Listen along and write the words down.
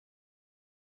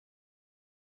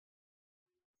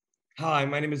Hi,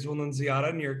 my name is Wilnan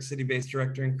Ziada, New York City-based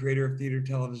director and creator of theater,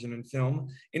 television, and film,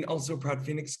 and also proud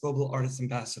FENIX Global Artist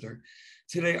Ambassador.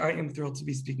 Today, I am thrilled to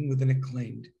be speaking with an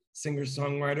acclaimed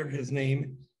singer-songwriter, his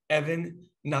name, EVAN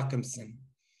NACHIMSON.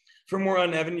 For more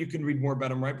on Evan, you can read more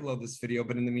about him right below this video,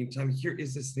 but in the meantime, here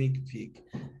is a sneak peek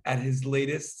at his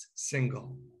latest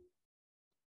single.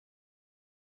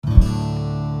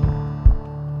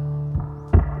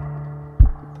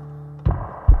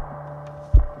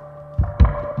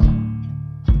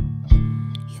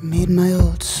 You made my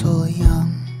old soul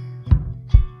young,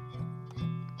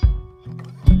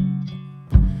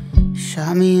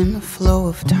 shot me in the flow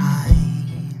of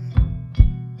time.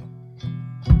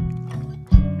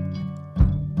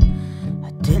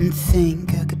 I didn't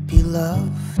think I could be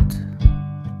loved,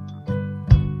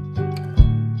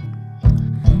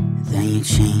 then you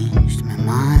changed my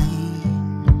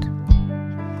mind.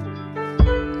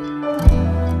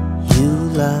 You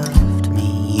loved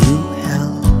me, you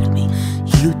held me,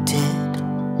 you did.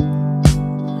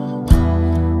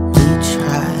 We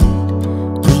tried,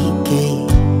 we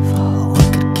gave all we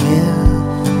could give.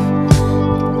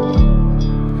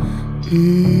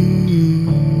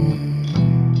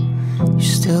 You're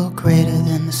still greater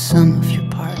than the sum of your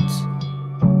parts.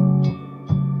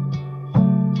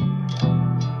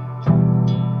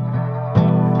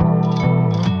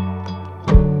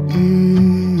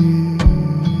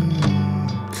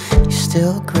 You're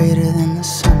still greater than the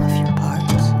sum of your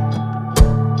parts.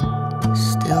 You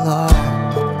still are.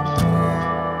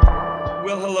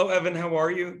 Well, hello, Evan. How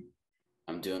are you?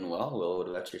 I'm doing well. Will, what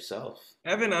about yourself?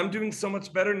 Evan, I'm doing so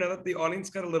much better now that the audience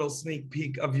got a little sneak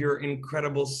peek of your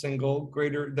incredible single,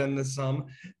 Greater Than the Sum.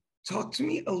 Talk to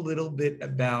me a little bit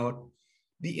about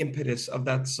the impetus of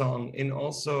that song and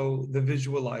also the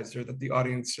visualizer that the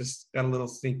audience just got a little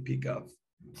sneak peek of.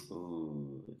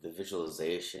 Ooh, the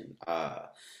visualization.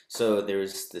 So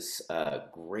there's this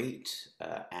great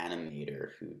animator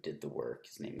who did the work.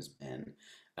 His name is Ben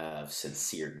of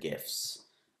Sincere Gifts.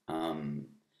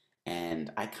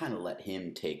 And I kind of let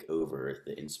him take over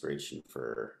the inspiration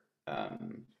for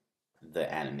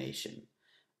the animation.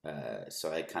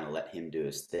 So I kind of let him do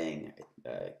his thing.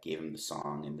 I gave him the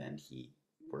song, and then he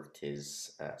worked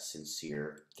his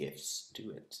sincere gifts to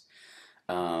it.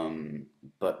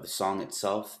 But the song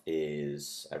itself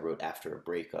is I wrote after a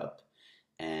breakup,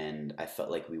 and I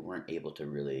felt like we weren't able to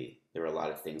really. There were a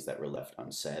lot of things that were left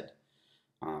unsaid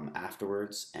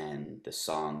afterwards, and the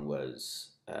song was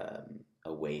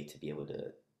a way to be able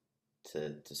to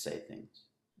say things.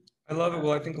 I love it.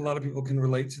 Well, I think a lot of people can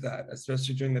relate to that,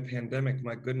 especially during the pandemic.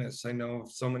 My goodness, I know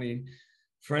of so many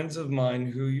friends of mine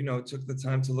who, took the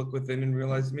time to look within and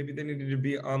realize maybe they needed to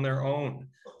be on their own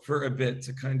for a bit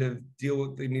to kind of deal with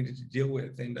what they needed to deal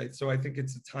with. And so I think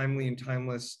it's a timely and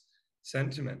timeless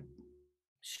sentiment.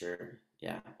 Sure.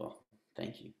 Yeah. Well,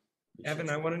 thank you. Evan,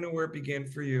 I want to know where it began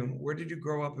for you. Where did you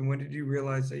grow up and when did you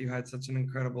realize that you had such an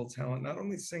incredible talent, not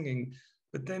only singing,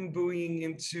 but then buoying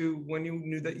into when you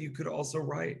knew that you could also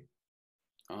write?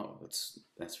 Oh,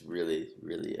 that's really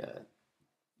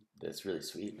that's really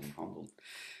sweet and humbled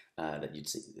that you'd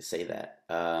say that.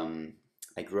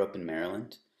 I grew up in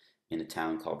Maryland, in a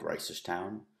town called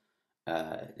Reisterstown.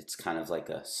 It's kind of like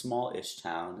a small-ish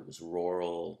town. It was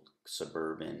rural,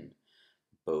 suburban,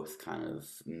 both kind of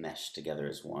meshed together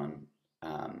as one.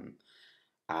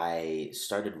 I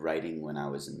started writing when I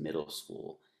was in middle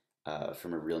school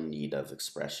from a real need of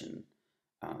expression,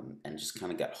 and just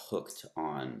kind of got hooked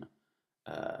on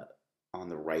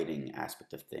the writing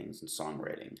aspect of things and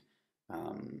songwriting.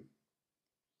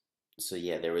 So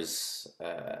yeah, there was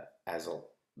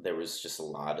there was just a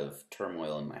lot of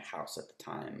turmoil in my house at the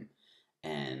time,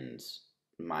 and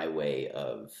my way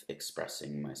of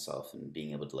expressing myself and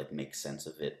being able to like make sense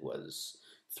of it was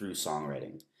through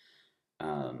songwriting.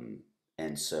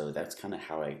 And so that's kind of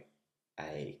how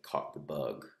I caught the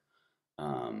bug.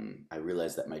 I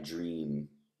realized that my dream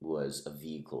was a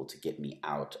vehicle to get me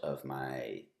out of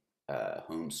my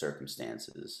home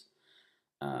circumstances.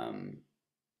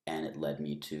 And it led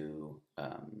me to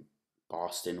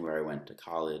Boston, where I went to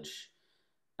college,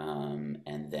 and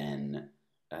then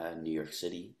New York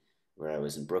City, where I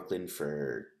was in Brooklyn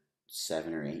for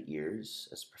 7 or 8 years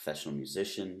as a professional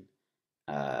musician,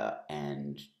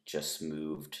 and just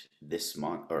moved this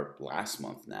month or last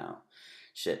month now,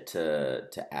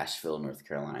 to Asheville, North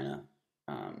Carolina.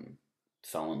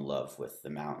 Fell in love with the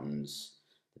mountains,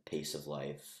 the pace of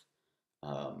life,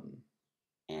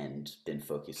 and been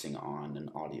focusing on an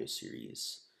audio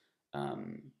series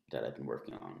that I've been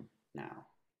working on now.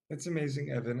 That's amazing,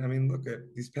 Evan. I mean, look,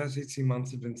 at these past 18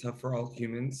 months have been tough for all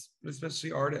humans, but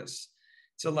especially artists.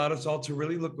 It's allowed us all to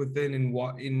really look within and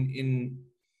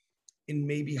in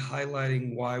maybe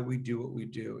highlighting why we do what we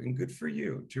do. And good for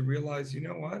you to realize, you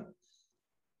know what?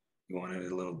 You wanted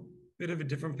a little bit of a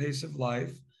different pace of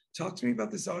life. Talk to me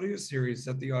about this audio series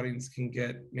that the audience can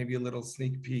get maybe a little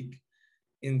sneak peek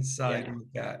inside Yeah, of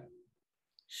that.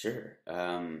 sure.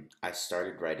 I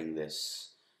started writing this.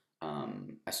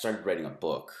 I started writing a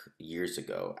book years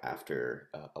ago after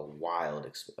a wild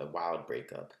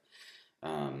breakup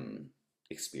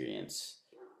experience,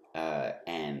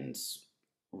 and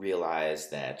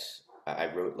realized that I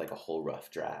wrote like a whole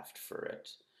rough draft for it,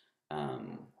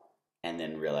 um, and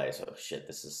then realized, oh shit,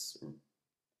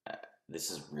 uh,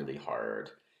 this is really hard.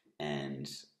 And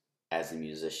as a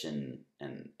musician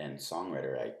and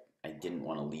songwriter, I didn't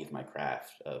want to leave my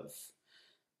craft of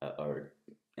or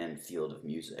and field of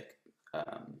music.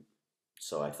 Um,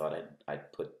 so I thought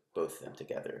I'd put both of them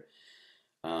together.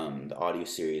 The audio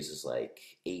series is like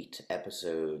 8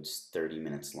 episodes, 30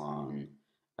 minutes long,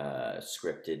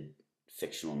 scripted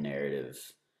fictional narrative,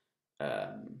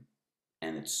 um,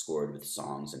 and it's scored with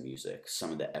songs and music.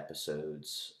 Some of the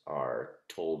episodes are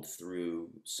told through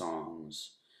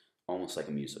songs, almost like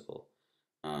a musical,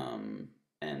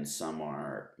 and some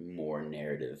are more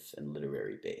narrative and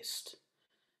literary based.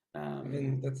 I Um,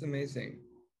 mean, that's amazing.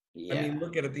 I mean, yeah,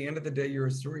 look at the end of the day, you're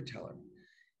a storyteller.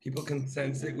 People can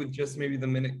sense it yeah. with just maybe the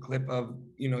minute clip of,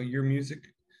 your music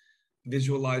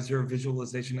visualizer,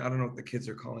 visualization. I don't know what the kids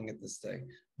are calling it this day,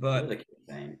 What are but the kids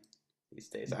saying these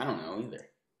days? I don't know either.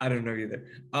 I don't know either.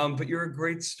 But you're a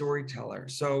great storyteller.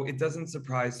 So it doesn't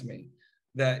surprise me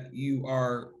that you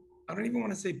are, I don't even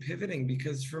want to say pivoting,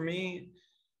 because for me,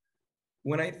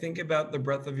 when I think about the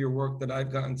breadth of your work that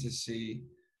I've gotten to see,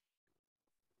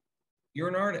 you're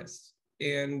an artist.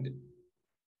 And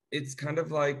it's kind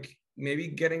of like maybe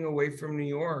getting away from New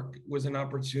York was an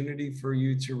opportunity for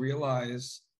you to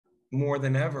realize more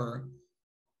than ever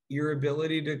your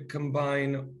ability to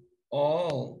combine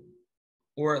all,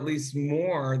 or at least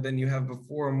more than you have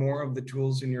before, more of the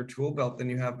tools in your tool belt than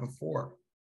you have before.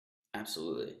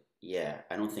 Absolutely. Yeah,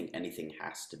 I don't think anything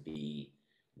has to be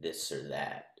this or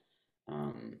that.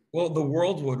 Um, Well, the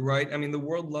world would, right? I mean, the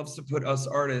world loves to put us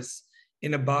artists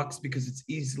in a box because it's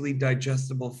easily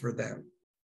digestible for them.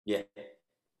 yeah,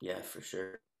 yeah, for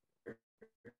sure.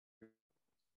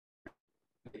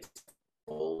 It's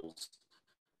goals,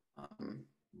 um,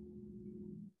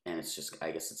 and it's just,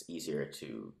 I guess it's easier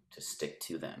to stick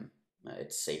to them.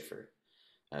 It's safer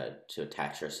to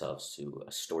attach ourselves to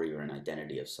a story or an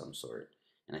identity of some sort.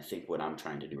 And I think what I'm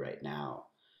trying to do right now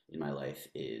in my life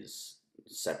is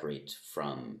separate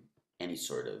from any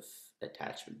sort of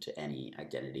attachment to any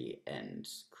identity and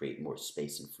create more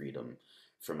space and freedom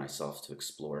for myself to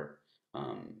explore,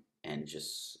 and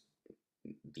just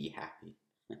be happy.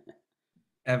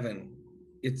 Evan,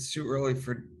 it's too early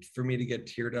for me to get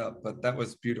teared up, but that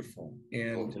was beautiful. Oh,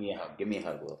 And give me a hug. Give me a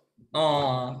hug, Will.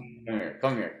 aw. Come here.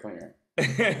 Come here. Come here.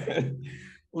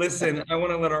 Listen, I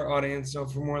want to let our audience know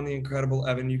for more on the incredible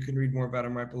Evan. You can read more about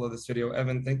him right below this video.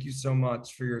 Evan, thank you so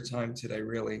much for your time today,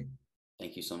 really.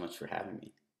 Thank you so much for having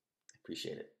me. I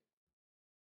appreciate it.